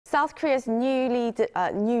South Korea's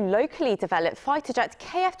new locally developed fighter jet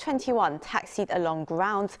KF-21 taxied along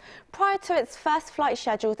ground prior to its first flight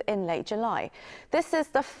scheduled in late July. This is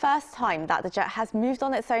the first time that the jet has moved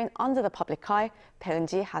on its own under the public eye. Bae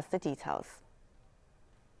Eun-ji has the details.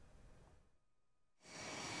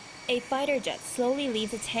 A fighter jet slowly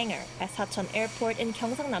leaves its hangar at Sacheon Airport in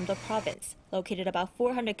Gyeongsangnam-do Province, located about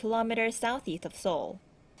 400 kilometers southeast of Seoul.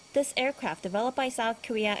 This aircraft, developed by South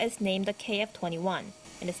Korea, is named the KF-21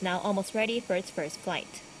 and is now almost ready for its first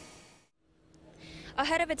flight.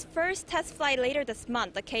 Ahead of its first test flight later this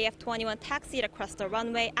month, the KF-21 taxied across the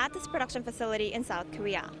runway at this production facility in South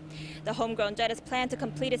Korea. The homegrown jet is planned to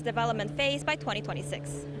complete its development phase by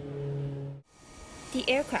 2026. The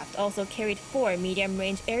aircraft also carried 4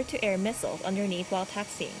 medium-range air-to-air missiles underneath while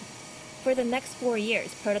taxiing. For the next 4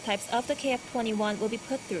 years, prototypes of the KF-21 will be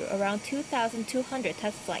put through around 2,200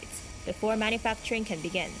 test flights before manufacturing can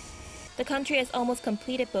begin. The country has almost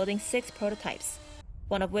completed building 6 prototypes,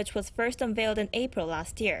 one of which was first unveiled in April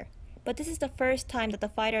last year. But this is the first time that the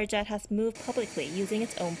fighter jet has moved publicly using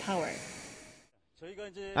its own power.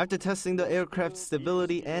 After testing the aircraft's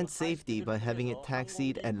stability and safety by having it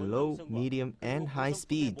taxied at low, medium, and high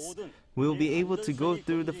speeds, we will be able to go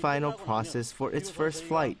through the final process for its first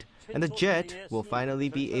flight, and the jet will finally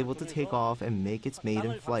be able to take off and make its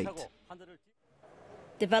maiden flight.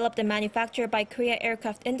 Developed and manufactured by Korea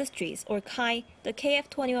Aircraft Industries, or KAI, the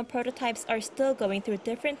KF-21 prototypes are still going through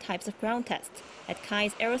different types of ground tests at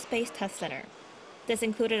KAI's Aerospace Test Center. This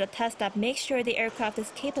included a test that makes sure the aircraft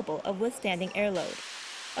is capable of withstanding air load.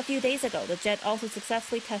 A few days ago, the jet also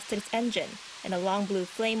successfully tested its engine, and a long blue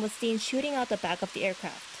flame was seen shooting out the back of the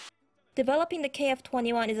aircraft. Developing the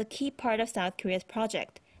KF-21 is a key part of South Korea's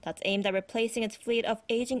project that's aimed at replacing its fleet of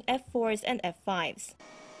aging F-4s and F-5s.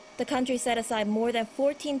 The country set aside more than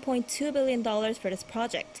 $14.2 billion for this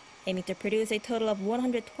project, aiming to produce a total of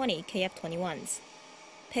 120 KF-21s.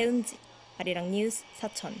 Bae Eun-ji, Arirang News,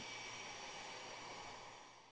 Sacheon.